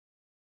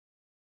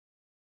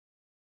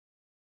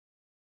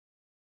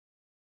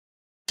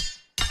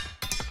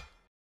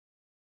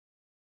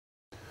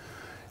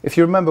If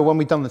you remember when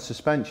we done the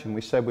suspension, we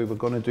said we were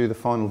going to do the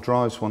final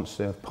drives once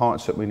the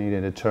parts that we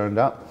needed had turned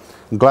up.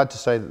 I'm glad to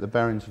say that the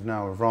bearings have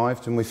now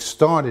arrived and we've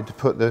started to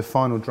put the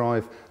final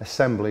drive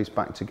assemblies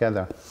back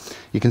together.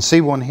 You can see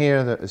one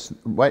here that is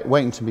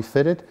waiting to be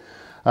fitted.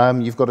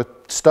 You've got a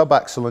stub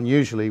axle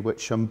unusually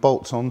which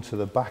bolts onto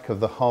the back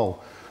of the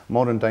hull.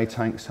 Modern day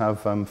tanks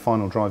have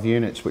final drive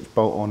units which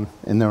bolt on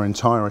in their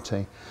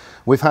entirety.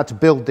 We've had to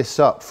build this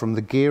up from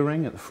the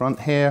gearing at the front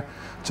here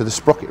to the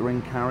sprocket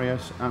ring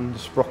carriers and the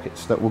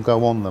sprockets that will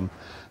go on them.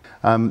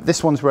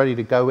 This one's ready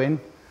to go in.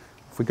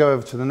 If we go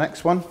over to the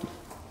next one,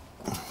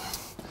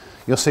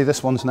 you'll see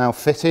this one's now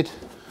fitted.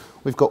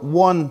 We've got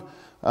one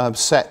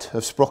set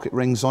of sprocket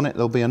rings on it.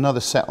 There'll be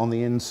another set on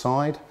the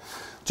inside.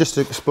 Just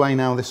to explain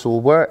how this all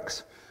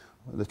works,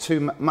 the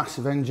two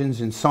massive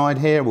engines inside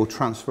here will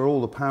transfer all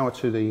the power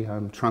to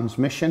the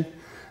transmission.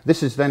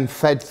 This is then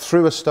fed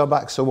through a stub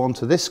axle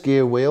onto this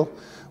gear wheel,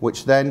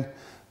 which then,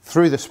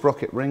 through the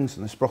sprocket rings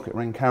and the sprocket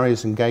ring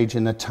carriers, engage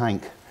in the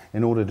tank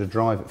in order to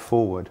drive it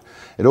forward.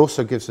 It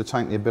also gives the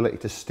tank the ability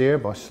to steer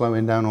by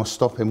slowing down or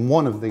stopping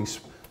one of these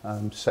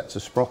sets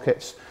of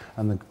sprockets,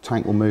 and the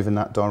tank will move in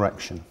that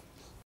direction.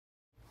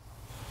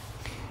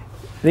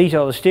 These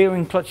are the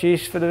steering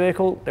clutches for the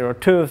vehicle. There are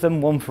two of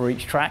them, one for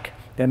each track.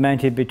 They're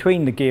mounted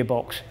between the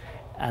gearbox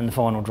and the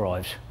final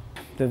drives.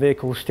 The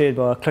vehicle is steered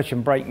by a clutch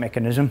and brake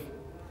mechanism.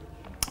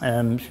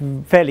 It's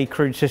a fairly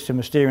crude system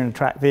of steering a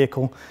track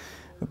vehicle.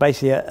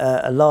 Basically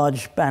a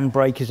large band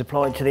brake is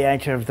applied to the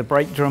outer of the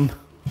brake drum,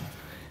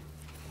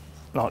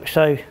 like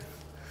so.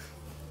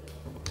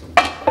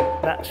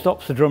 That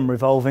stops the drum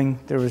revolving.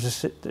 There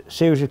is a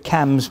series of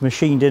cams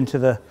machined into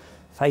the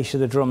face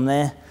of the drum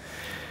there.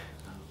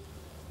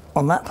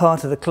 On that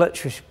part of the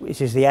clutch,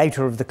 which is the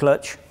outer of the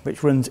clutch,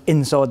 which runs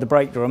inside the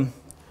brake drum,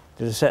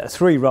 there's a set of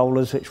 3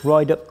 rollers which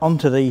ride up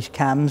onto these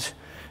cams.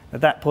 At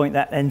that point,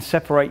 that then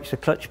separates the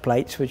clutch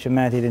plates, which are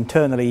mounted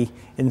internally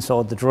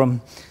inside the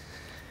drum.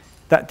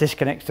 That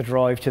disconnects the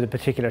drive to the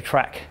particular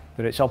track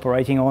that it's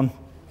operating on.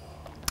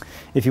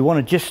 If you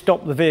want to just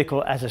stop the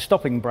vehicle as a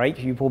stopping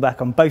brake, you pull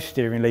back on both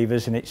steering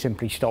levers and it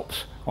simply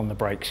stops on the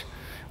brakes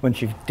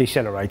once you've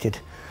decelerated.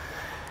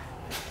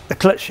 The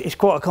clutch is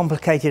quite a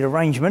complicated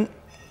arrangement.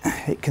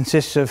 It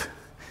consists of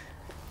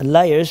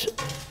layers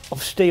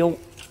of steel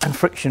and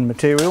friction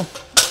material.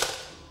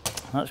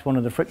 That's one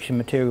of the friction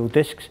material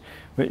discs,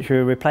 which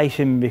we're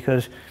replacing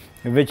because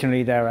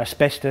originally they're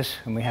asbestos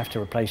and we have to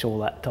replace all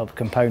that type of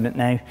component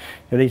now.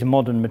 So these are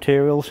modern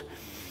materials.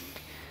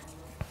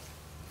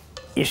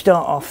 You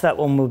start off, that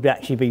one will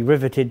actually be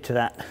riveted to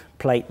that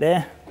plate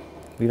there.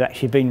 We've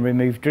actually been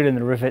drilling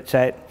the rivets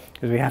out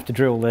because we have to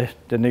drill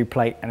the new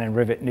plate and then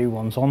rivet new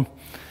ones on.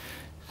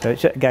 So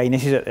it's, again,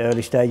 this is at the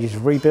early stages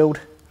of rebuild.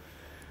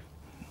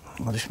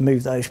 I'll just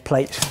move those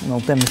plates and I'll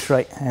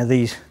demonstrate how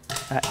these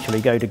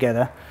actually go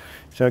together.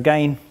 So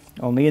again,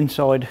 on the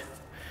inside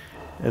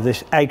of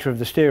this outer of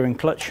the steering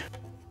clutch,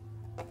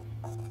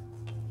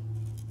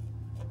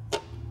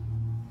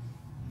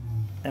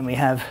 then we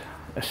have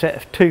a set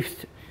of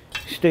toothed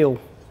steel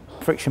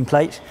friction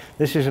plates.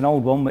 This is an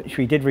old one which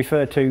we did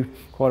refer to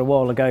quite a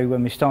while ago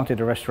when we started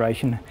the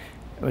restoration.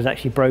 It was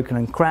actually broken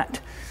and cracked.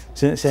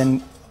 Since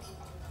then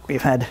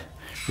we've had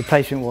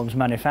replacement ones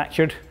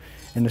manufactured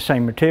in the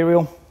same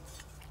material.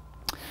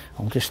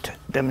 I'll just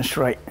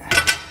demonstrate.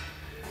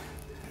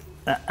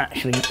 That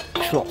actually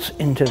slots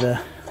into the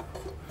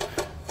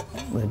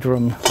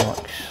drum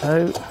like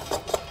so.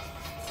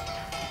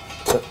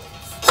 But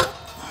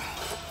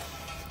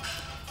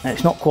now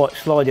it's not quite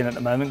sliding at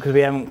the moment because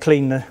we haven't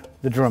cleaned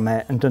the drum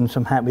out and done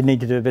some we need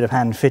to do a bit of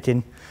hand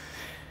fitting.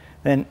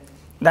 Then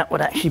that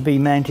would actually be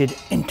mounted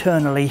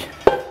internally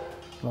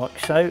like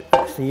so.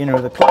 That's the inner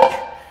of the clutch.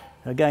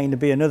 Again, there'll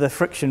be another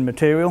friction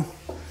material,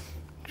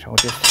 which I'll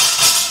just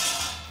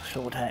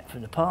sort out for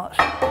the parts.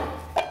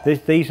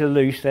 These are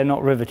loose, they're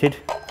not riveted.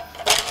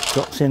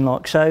 Drops in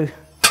like so.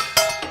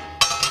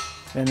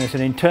 Then there's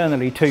an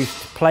internally toothed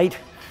plate,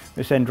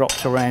 which then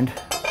drops around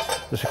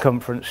the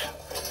circumference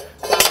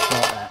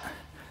like that.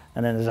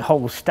 And then there's a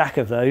whole stack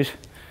of those.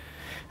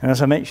 And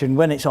as I mentioned,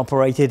 when it's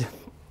operated,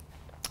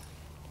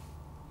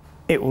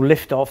 it will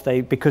lift off.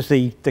 Because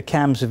the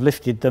cams have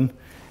lifted them,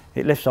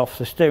 it lifts off,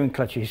 the steering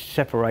clutches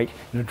separate,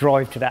 and the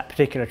drive to that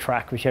particular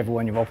track, whichever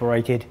one you've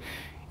operated,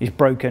 is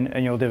broken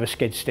and you'll do a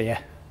skid steer.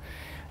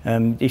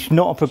 It's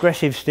not a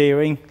progressive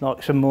steering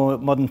like some more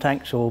modern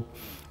tanks or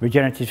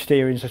regenerative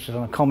steering such as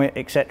on a Comet,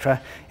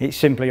 etc. It's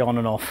simply on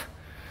and off.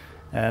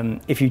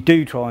 If you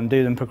do try and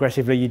do them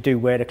progressively, you do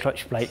wear the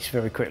clutch plates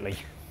very quickly.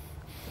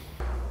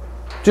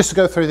 Just to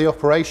go through the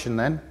operation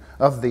then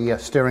of the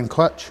steering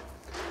clutch.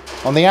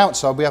 On the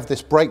outside we have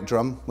this brake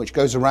drum which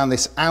goes around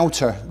this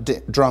outer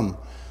drum.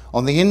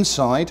 On the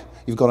inside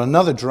you've got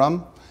another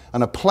drum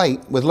and a plate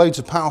with loads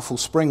of powerful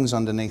springs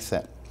underneath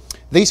it.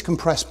 These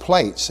compressed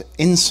plates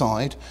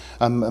inside,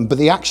 but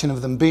the action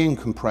of them being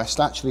compressed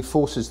actually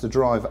forces the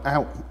drive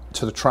out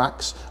to the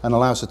tracks and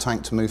allows the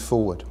tank to move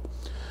forward.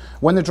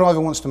 When the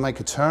driver wants to make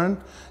a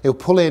turn, he'll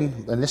pull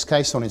in this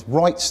case on his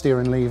right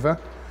steering lever.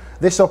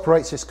 This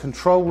operates this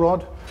control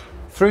rod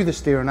through the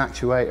steer and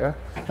actuator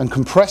and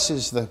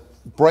compresses the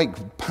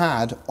brake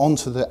pad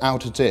onto the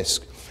outer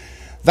disc.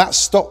 That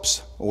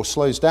stops or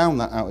slows down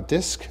that outer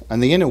disc,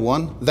 and the inner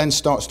one then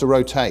starts to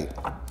rotate.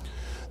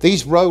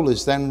 These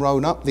rollers then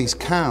roll up these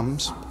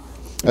cams,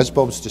 as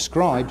Bob's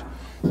described,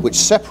 which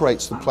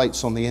separates the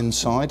plates on the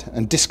inside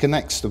and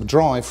disconnects the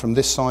drive from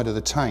this side of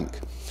the tank.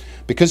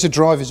 Because the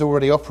drive is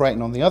already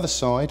operating on the other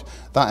side,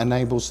 that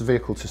enables the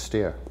vehicle to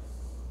steer.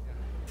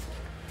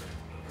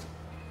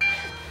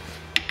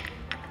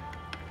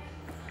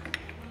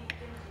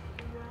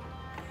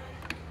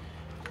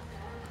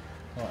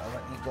 Right, I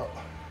reckon you've got...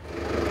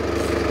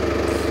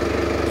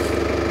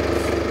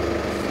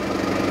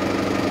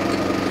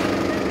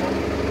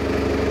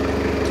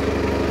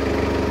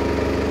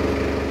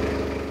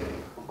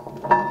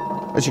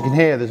 As you can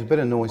hear, there's a bit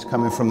of noise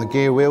coming from the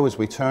gear wheel as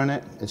we turn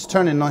it. It's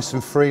turning nice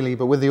and freely,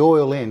 but with the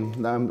oil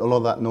in, a lot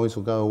of that noise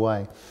will go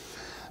away.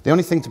 The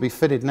only thing to be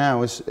fitted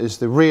now is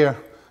the rear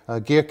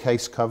gear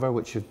case cover,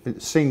 which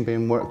you've seen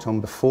being worked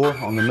on before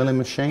on the milling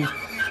machine.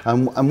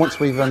 And once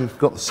we've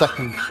got the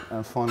second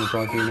final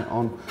drive unit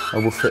on,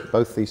 we'll fit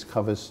both these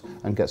covers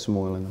and get some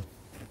oil in them.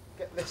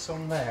 Get this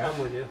on there, I'm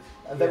with you.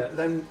 And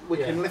then we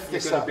can lift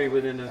this up be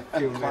within a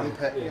few and clamp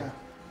it. Yeah.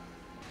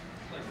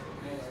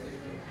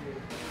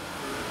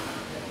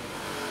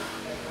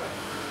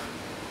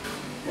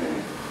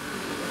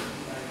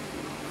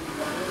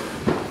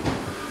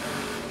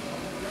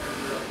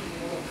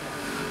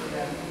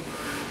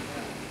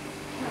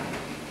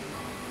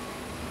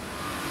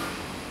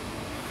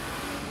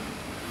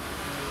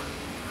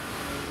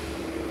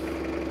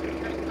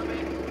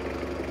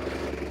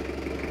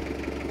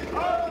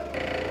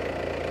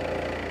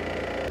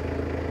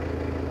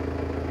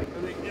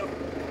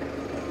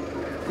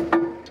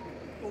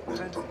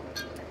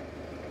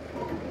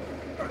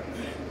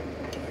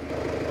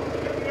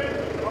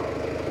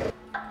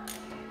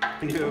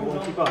 Can you do a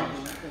wonky bunch?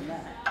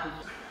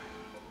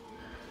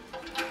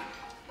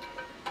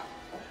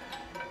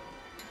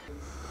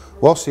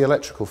 Whilst the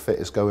electrical fit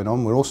is going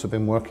on, we've also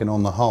been working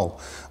on the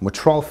hull, and we're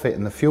trial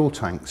fitting the fuel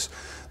tanks.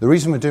 The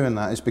reason we're doing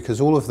that is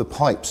because all of the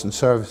pipes and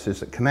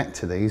services that connect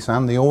to these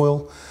and the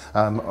oil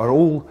are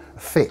all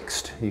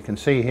fixed. You can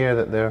see here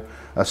that they're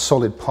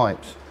solid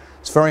pipes.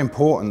 It's very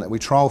important that we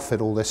trial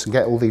fit all this and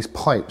get all these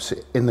pipes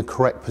in the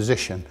correct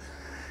position.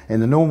 In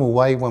the normal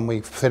way, when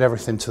we fit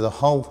everything to the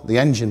hull, the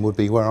engine would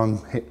be where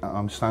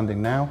I'm standing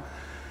now.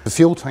 The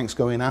fuel tanks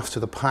go in after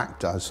the pack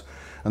does,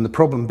 and the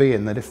problem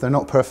being that if they're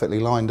not perfectly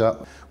lined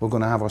up, we're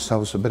going to have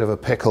ourselves a bit of a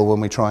pickle when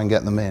we try and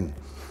get them in.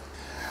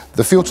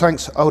 The fuel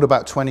tanks hold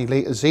about 20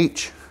 litres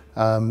each.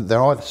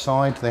 They're either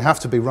side. They have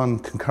to be run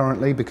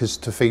concurrently because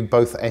to feed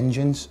both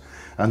engines.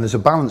 And there's a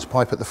balance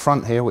pipe at the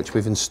front here which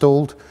we've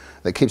installed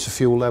that keeps the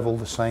fuel level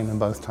the same in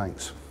both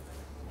tanks.